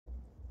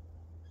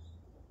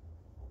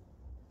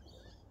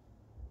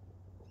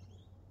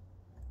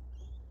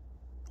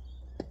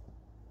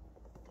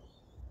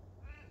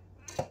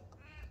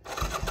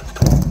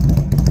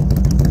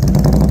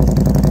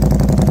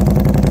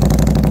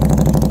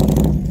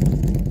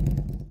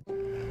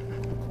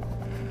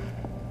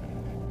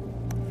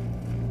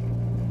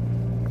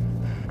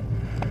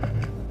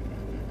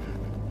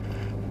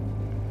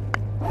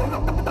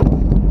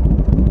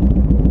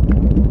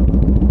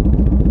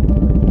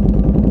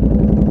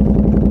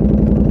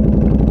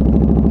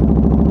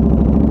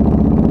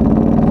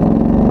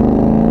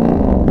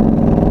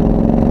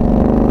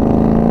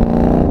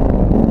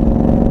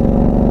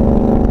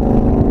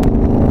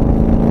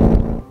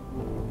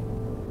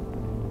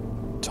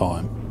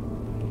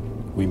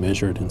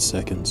measure it in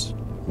seconds,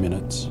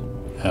 minutes,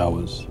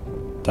 hours,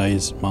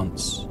 days,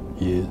 months,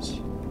 years.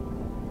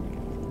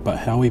 But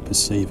how we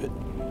perceive it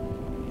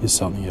is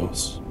something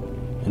else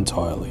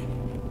entirely.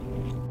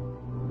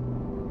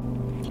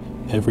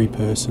 Every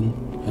person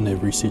and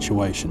every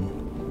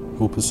situation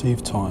will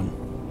perceive time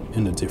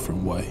in a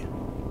different way.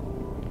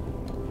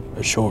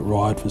 A short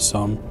ride for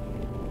some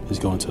is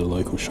going to the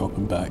local shop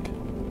and back,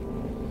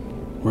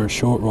 where a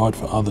short ride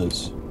for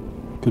others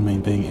could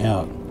mean being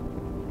out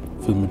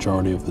for the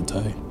majority of the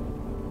day.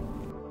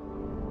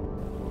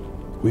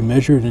 We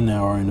measure it in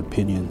our own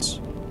opinions,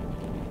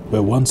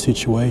 where one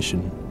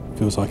situation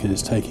feels like it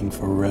is taking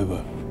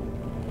forever,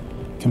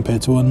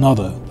 compared to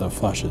another that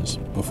flashes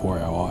before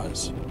our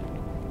eyes.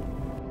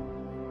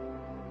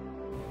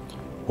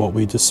 What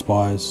we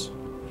despise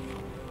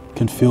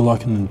can feel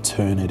like an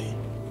eternity,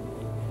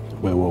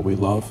 where what we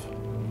love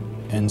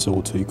ends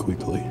all too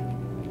quickly.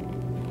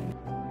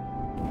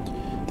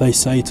 They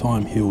say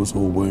time heals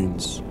all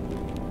wounds,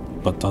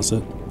 but does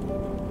it?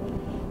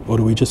 Or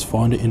do we just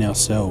find it in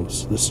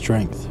ourselves, the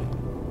strength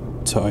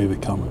to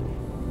overcome it?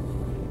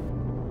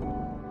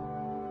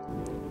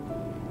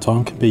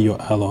 Time can be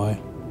your ally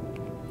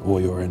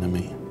or your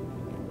enemy.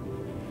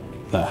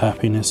 That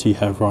happiness you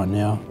have right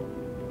now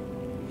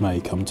may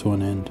come to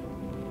an end,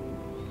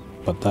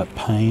 but that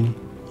pain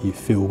you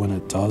feel when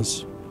it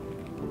does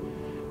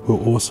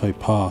will also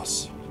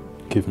pass,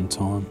 given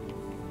time.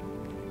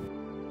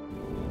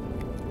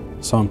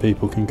 Some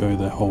people can go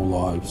their whole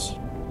lives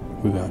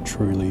without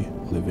truly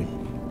living,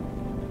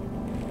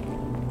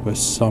 where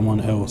someone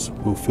else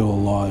will feel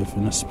alive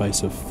in a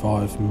space of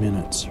 5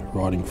 minutes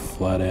riding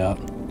flat out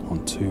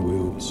on 2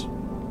 wheels.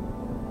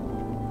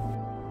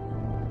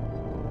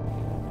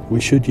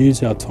 We should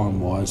use our time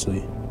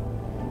wisely,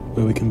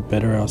 where we can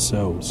better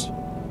ourselves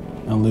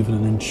and live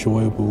an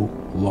enjoyable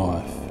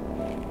life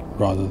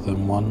rather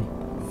than one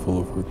full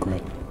of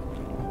regret.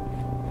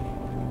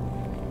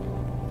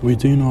 We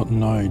do not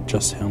know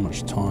just how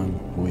much time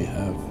we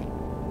have,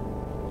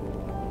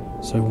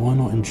 so why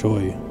not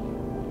enjoy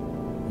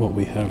what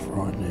we have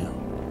right now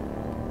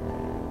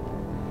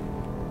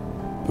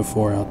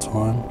before our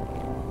time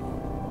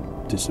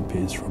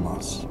disappears from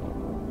us?